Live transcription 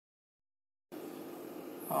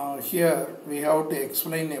Here we have to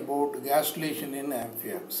explain about gastrulation in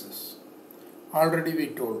Amphioxus. Already we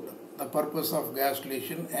told the purpose of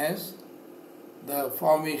gastrulation as the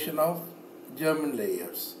formation of germ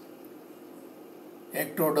layers,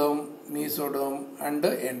 ectoderm, mesoderm and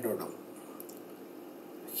endoderm.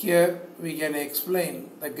 Here we can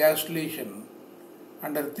explain the gastrulation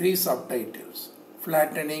under three subtitles: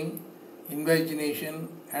 flattening, invagination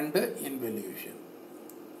and involution.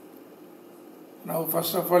 Now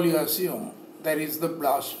first of all you assume there is the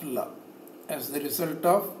blastula as the result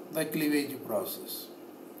of the cleavage process.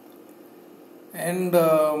 And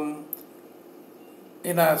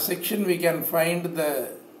in our section we can find the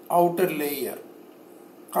outer layer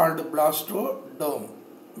called blastoderm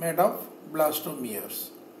made of blastomeres,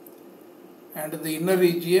 and the inner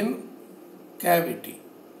region cavity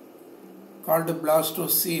called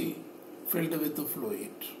blastocoel filled with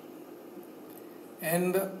fluid.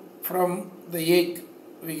 And from the egg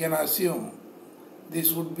we can assume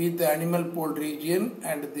this would be the animal pole region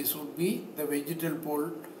and this would be the vegetal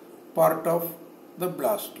pole part of the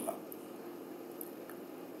blastula.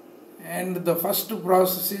 And the first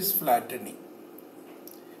process is flattening.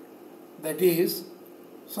 That is,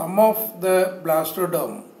 some of the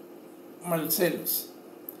blastodermal cells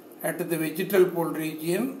at the vegetal pole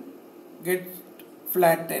region get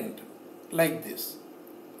flattened like this.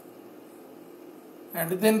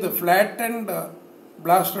 And then the flattened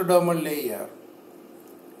blastodermal layer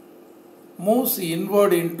moves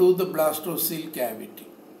inward into the blastocoel cavity,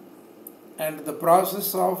 and the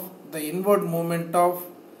process of the inward movement of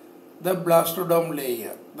the blastoderm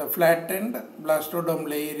layer, the flattened blastoderm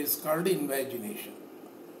layer, is called invagination.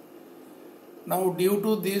 Now due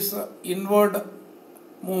to this inward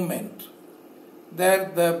movement, there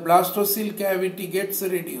the blastocoel cavity gets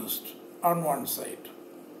reduced on one side,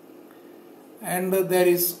 and there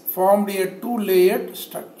is formed a two-layered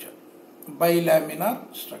structure,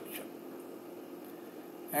 bilaminar structure.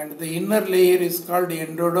 And the inner layer is called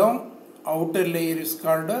endoderm, outer layer is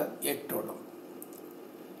called ectoderm.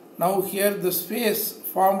 Now here the space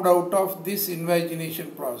formed out of this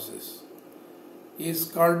invagination process is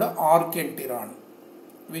called archenteron,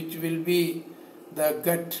 which will be the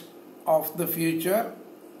gut of the future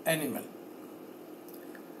animal.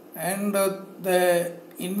 And the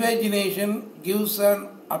invagination gives an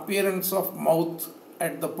appearance of mouth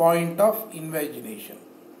at the point of invagination,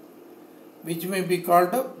 which may be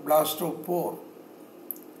called a blastopore.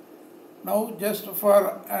 Now just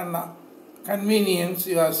for an convenience,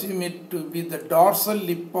 you assume it to be the dorsal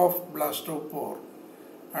lip of blastopore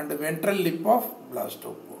and the ventral lip of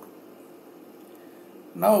blastopore.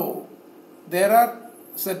 Now there are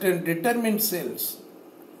certain determined cells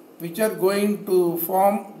which are going to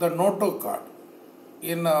form the notochord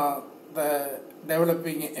in the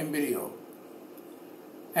developing embryo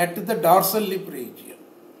at the dorsal lip region.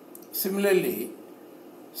 Similarly,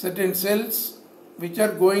 certain cells which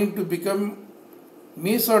are going to become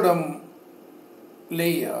mesoderm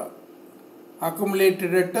layer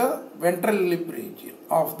accumulated at the ventral lip region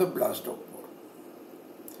of the blastopore.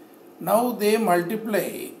 Now they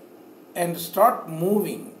multiply and start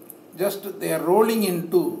moving, just they are rolling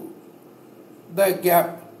into the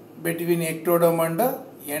gap between ectoderm and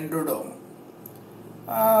endoderm,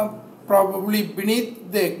 probably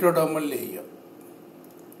beneath the ectodermal layer.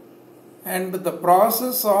 And the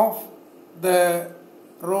process of the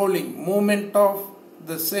rolling, movement of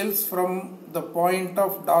the cells from the point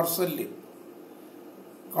of dorsal lip,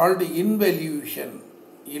 called involution.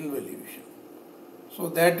 So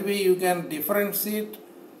that way you can differentiate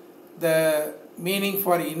the meaning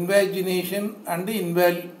for invagination and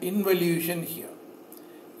involution here.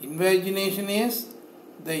 Invagination is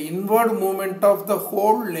the inward movement of the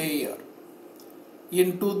whole layer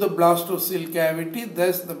into the blastocoel cavity,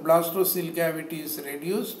 thus the blastocoel cavity is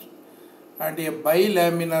reduced and a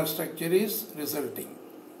bilaminar structure is resulting.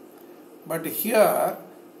 But here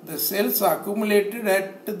the cells accumulated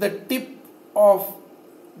at the tip of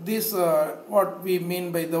this, what we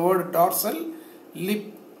mean by the word dorsal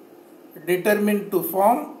lip, determined to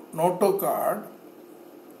form notochord,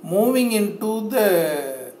 moving into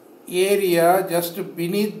the area just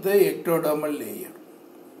beneath the ectodermal layer.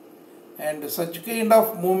 And such kind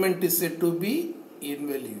of movement is said to be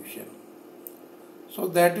involution. So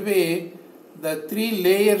that way the three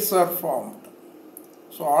layers are formed.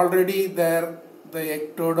 So already there the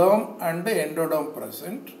ectoderm and the endoderm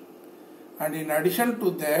present, and in addition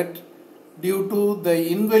to that, due to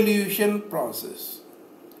the involution process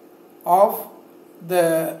of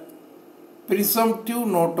the presumptive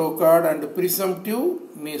notochord and presumptive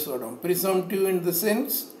mesoderm, presumptive in the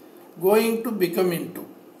sense going to become into,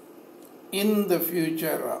 in the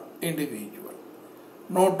future individual.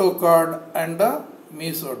 Notochord and the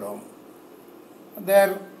mesoderm.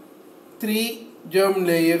 There three germ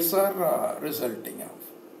layers are resulting of.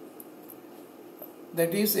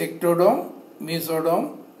 That is ectoderm,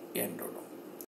 mesoderm, endoderm.